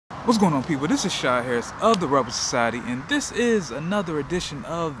What's going on, people? This is Shy Harris of the Rebel Society, and this is another edition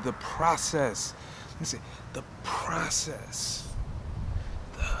of The Process. Let me see. The Process.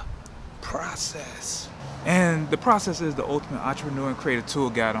 And The Process is the ultimate entrepreneur and creative tool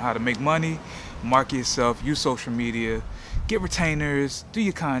guide on how to make money, market yourself, use social media, get retainers, do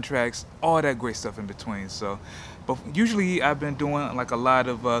your contracts, all that great stuff in between. But usually I've been doing like a lot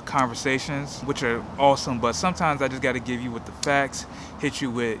of conversations, which are awesome, but sometimes I just got to give you with the facts, hit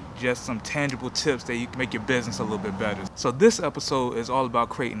you with just some tangible tips that you can make your business a little bit better. So this episode is all about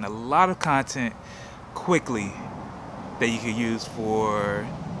creating a lot of content quickly that you can use for,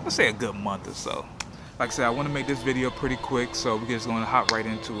 let's say, a good month or so. Like I said, I want to make this video pretty quick, so we're just going to hop right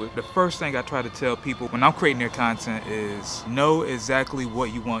into it. The first thing I try to tell people when I'm creating their content is know exactly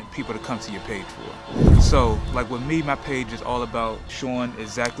what you want people to come to your page for. So, like with me, my page is all about showing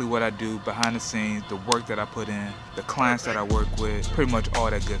exactly what I do behind the scenes, the work that I put in, the clients that I work with, pretty much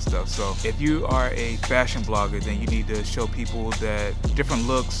all that good stuff. So if you are a fashion blogger, then you need to show people that different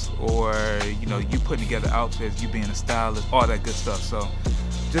looks, or you putting together outfits, you being a stylist, all that good stuff. So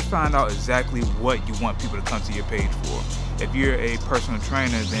just find out exactly what you want people to come to your page for. If you're a personal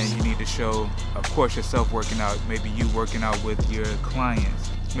trainer, then you need to show, of course, yourself working out, maybe you working out with your clients,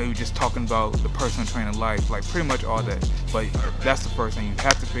 maybe just talking about the personal trainer life, like pretty much all that. But that's the first thing. You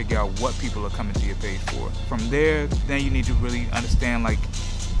have to figure out what people are coming to your page for. From there, then you need to really understand, like,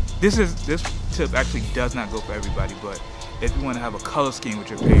 this tip actually does not go for everybody, but if you want to have a color scheme with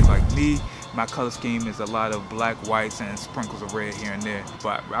your page, like me, my color scheme is a lot of black, whites, and sprinkles of red here and there.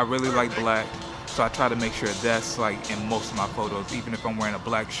 But I really like black, so I try to make sure that's like in most of my photos. Even if I'm wearing a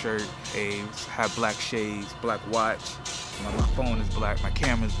black shirt, have black shades, black watch, my phone is black, my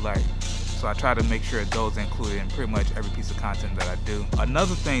camera is black. So I try to make sure those are included in pretty much every piece of content that I do.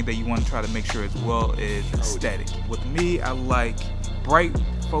 Another thing that you want to try to make sure as well is aesthetic. With me, I like bright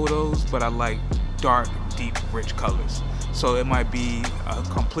photos, but I like dark, deep, rich colors. So it might be a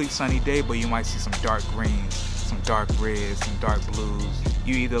complete sunny day, but you might see some dark greens, some dark reds, some dark blues.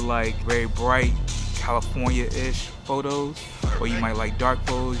 You either like very bright California-ish photos, or you might like dark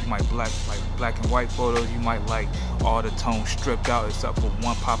photos. You might like black and white photos. You might like all the tones stripped out except for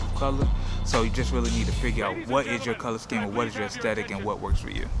one pop of color. So you just really need to figure out what is your color scheme, or what is your aesthetic, and what works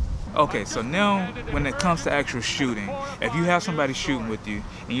for you. Okay, so now when it comes to actual shooting, if you have somebody shooting with you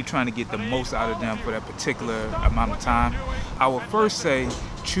and you're trying to get the most out of them for that particular amount of time, I would first say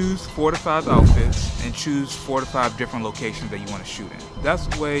choose 4 to 5 outfits and choose 4 to 5 different locations that you want to shoot in. That's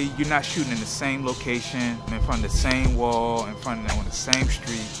the way you're not shooting in the same location, in front of the same wall, in front of them on the same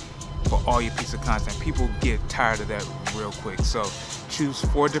street for all your piece of content. People get tired of that real quick. So choose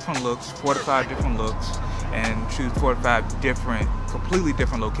 4 different looks, 4 to 5 different looks, and choose 4 to 5 different, completely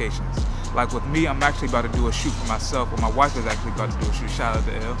different locations. Like with me, I'm actually about to do a shoot for myself, or my wife is actually about to do a shoot, shout out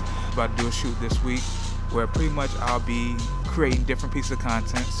to Elle, about to do a shoot this week, where pretty much I'll be creating different pieces of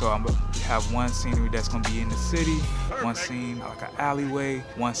content. So I'm gonna have one scenery that's gonna be in the city, one scene like an alleyway,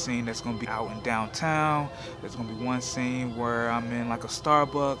 one scene that's gonna be out in downtown, there's gonna be one scene where I'm in like a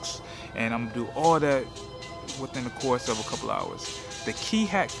Starbucks, and I'm gonna do all that within the course of a couple hours. The key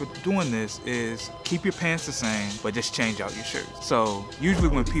hack for doing this is keep your pants the same, but just change out your shirts. So usually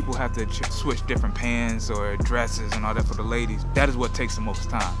when people have to switch different pants or dresses and all that for the ladies, that is what takes the most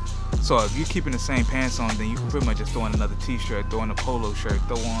time. So if you're keeping the same pants on, then you can pretty much just throw on another t-shirt, throw on a polo shirt,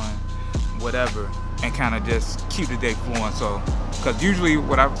 throw on whatever, and kind of just keep the day flowing. So, because usually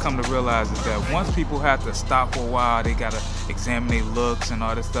what I've come to realize is that once people have to stop for a while, they gotta examine their looks and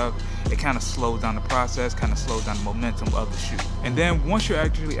all this stuff, it kind of slows down the process, kind of slows down the momentum of the shoot. And then once you're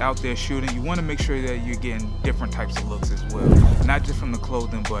actually out there shooting, you want to make sure that you're getting different types of looks as well. Not just from the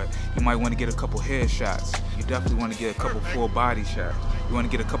clothing, but you might want to get a couple head shots. You definitely want to get a couple full body shots. You want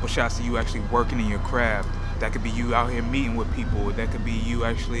to get a couple shots of you actually working in your craft. That could be you out here meeting with people. That could be you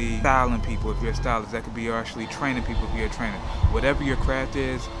actually styling people if you're a stylist. That could be you actually training people if you're a trainer. Whatever your craft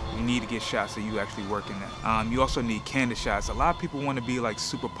is, you need to get shots of you actually working that. You also need candid shots. A lot of people want to be like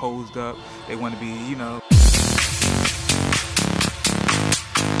super posed up. They want to be,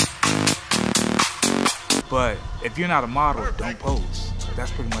 But if you're not a model, don't pose.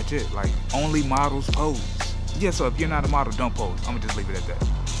 That's pretty much it. Like, only models pose. Yeah, so if you're not a model, don't pose. I'm gonna just leave it at that.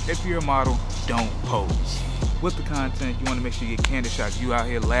 If you're a model, don't pose. With the content, you want to make sure you get candid shots. You out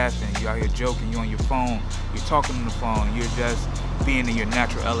here laughing, you out here joking, you on your phone, you're talking on the phone, you're just being in your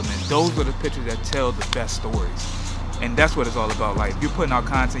natural element. Those are the pictures that tell the best stories. And that's what it's all about. Like, if you're putting out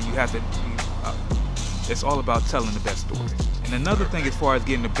content, you have to, it's all about telling the best stories. And another thing as far as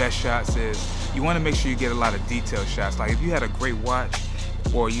getting the best shots is you want to make sure you get a lot of detailed shots. Like if you had a great watch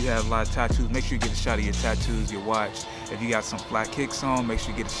or you have a lot of tattoos, make sure you get a shot of your tattoos, your watch, If you got some flat kicks on, make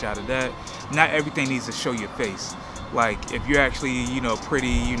sure you get a shot of that. Not everything needs to show your face. Like if you're actually, you know, pretty,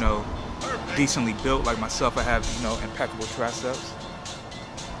 you know, decently built like myself, I have, you know, impeccable triceps.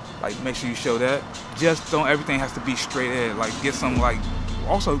 Like make sure you show that. Just don't, everything has to be straight ahead. Like get some, like,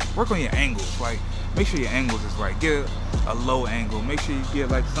 also work on your angles. Like make sure your angles is right. Get a low angle. Make sure you get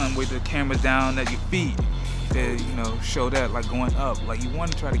like something with the camera down at your feet. You know, show that like going up. Like you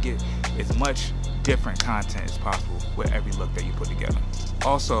want to try to get as much different content as possible with every look that you put together.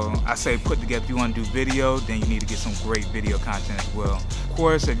 Also, I say put together, if you want to do video, then you need to get some great video content as well. Of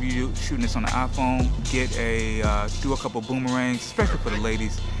course, if you're shooting this on the iPhone, get a, do a couple boomerangs, especially for the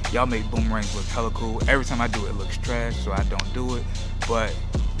ladies. Y'all make boomerangs look hella cool. Every time I do it, it looks trash, so I don't do it. But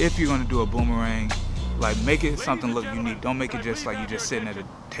if you're gonna do a boomerang, like make it something look unique. Don't make it just like you're just sitting at a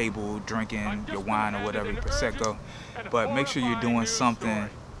table drinking your wine or whatever, your Prosecco. But make sure you're doing something,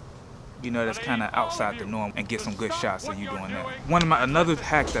 you know, that's kind of outside the norm, and get some good shots of you doing that. Another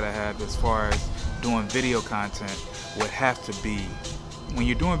hack that I have as far as doing video content would have to be, when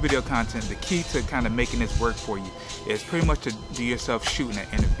you're doing video content, the key to kind of making this work for you is pretty much to do yourself shooting an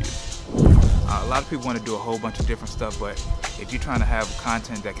interview. A lot of people want to do a whole bunch of different stuff, but if you're trying to have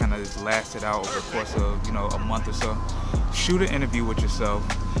content that kind of lasted out over the course of, you know, a month or so, shoot an interview with yourself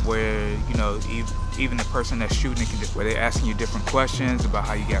where, you know, even the person that's shooting it can just, where they're asking you different questions about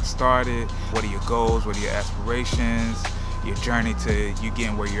how you got started, what are your goals, what are your aspirations, your journey to you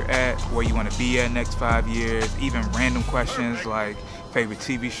getting where you're at, where you want to be at next 5 years, even random questions like favorite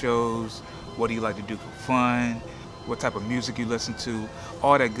TV shows, what do you like to do for fun, what type of music you listen to.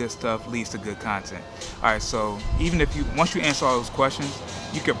 All that good stuff leads to good content. All right, so even if you, once you answer all those questions,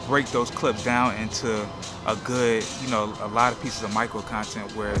 you can break those clips down into a good, you know, a lot of pieces of micro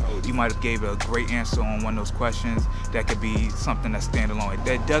content where you might have gave a great answer on one of those questions that could be something that's standalone.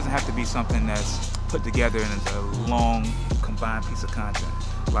 That doesn't have to be something that's put together in a long combined piece of content.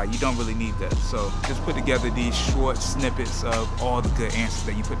 Like you don't really need that. So just put together these short snippets of all the good answers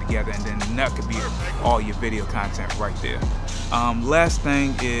that you put together, and then that could be all your video content right there. Last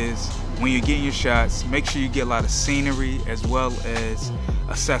thing is, when you're getting your shots, make sure you get a lot of scenery as well as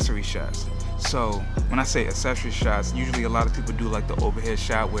accessory shots. So when I say accessory shots, usually a lot of people do like the overhead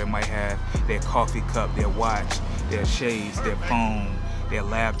shot where it might have their coffee cup, their watch, their shades, their phone, their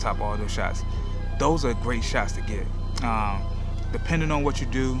laptop, all those shots. Those are great shots to get. Depending on what you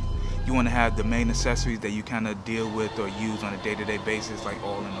do, you want to have the main accessories that you kind of deal with or use on a day-to-day basis, like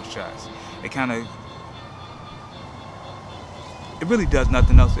all in those shots. It really does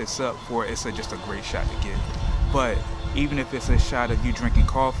nothing else except for it's just a great shot to get. But even if it's a shot of you drinking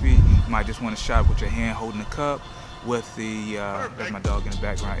coffee, you might just want a shot with your hand holding a cup with the, there's my dog in the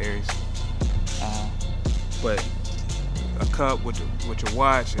background, Aries. But a cup with your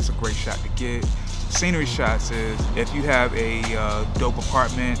watch, it's a great shot to get. Scenery shots is if you have a dope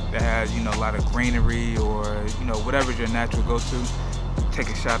apartment that has, you know, a lot of greenery or, you know, whatever your natural go-to, take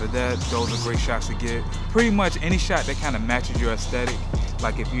a shot of that. Those are great shots to get. Pretty much any shot that kind of matches your aesthetic.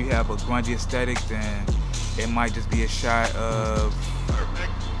 Like if you have a grungy aesthetic, then it might just be a shot of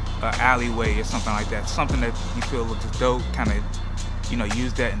an alleyway or something like that. Something that you feel looks dope, kind of, you know,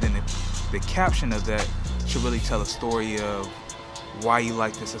 use that, and then the caption of that should really tell a story of why you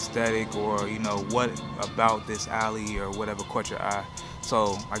like this aesthetic, or, you know, what about this alley or whatever caught your eye.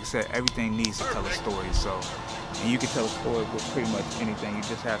 So like I said, everything needs to tell a story. So, and you can tell a story with pretty much anything. You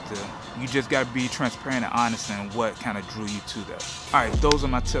just got to be transparent and honest in what kind of drew you to that. All right, those are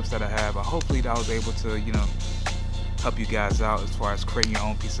my tips that I have. Hopefully I was able to, you know, help you guys out as far as creating your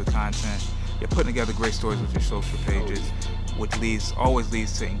own piece of content. You're putting together great stories with your social pages, which always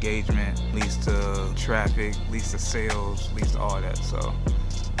leads to engagement, leads to traffic, leads to sales, leads to all that. So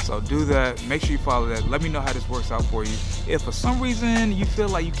do that. Make sure you follow that. Let me know how this works out for you. If for some reason you feel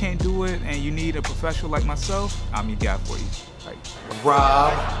like you can't do it and you need a professional like myself, I'm your guy for you. Like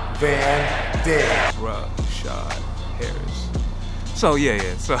Rob Van Dam. Rashad Harris. So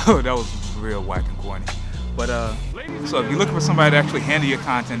yeah. So that was real whack and corny. But so if you're looking for somebody to actually handle your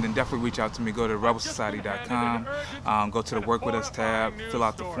content, then definitely reach out to me. Go to rebelsociety.com, go to the Work With Us tab, fill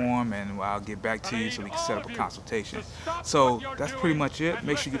out the form, and I'll get back to you so we can set up a consultation. So that's pretty much it.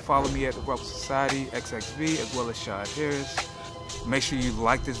 Make sure you follow me at the Rebel Society, XXV, as well as Shad Harris. Make sure you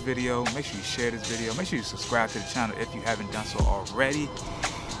like this video. Make sure you share this video. Make sure you subscribe to the channel if you haven't done so already.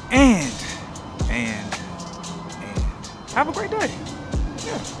 And have a great day.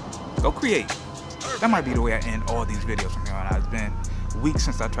 Yeah, go create. That might be the way I end all these videos from here on out. It's been weeks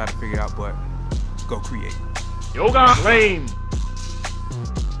since I tried to figure it out, but go create. Yoga Lane.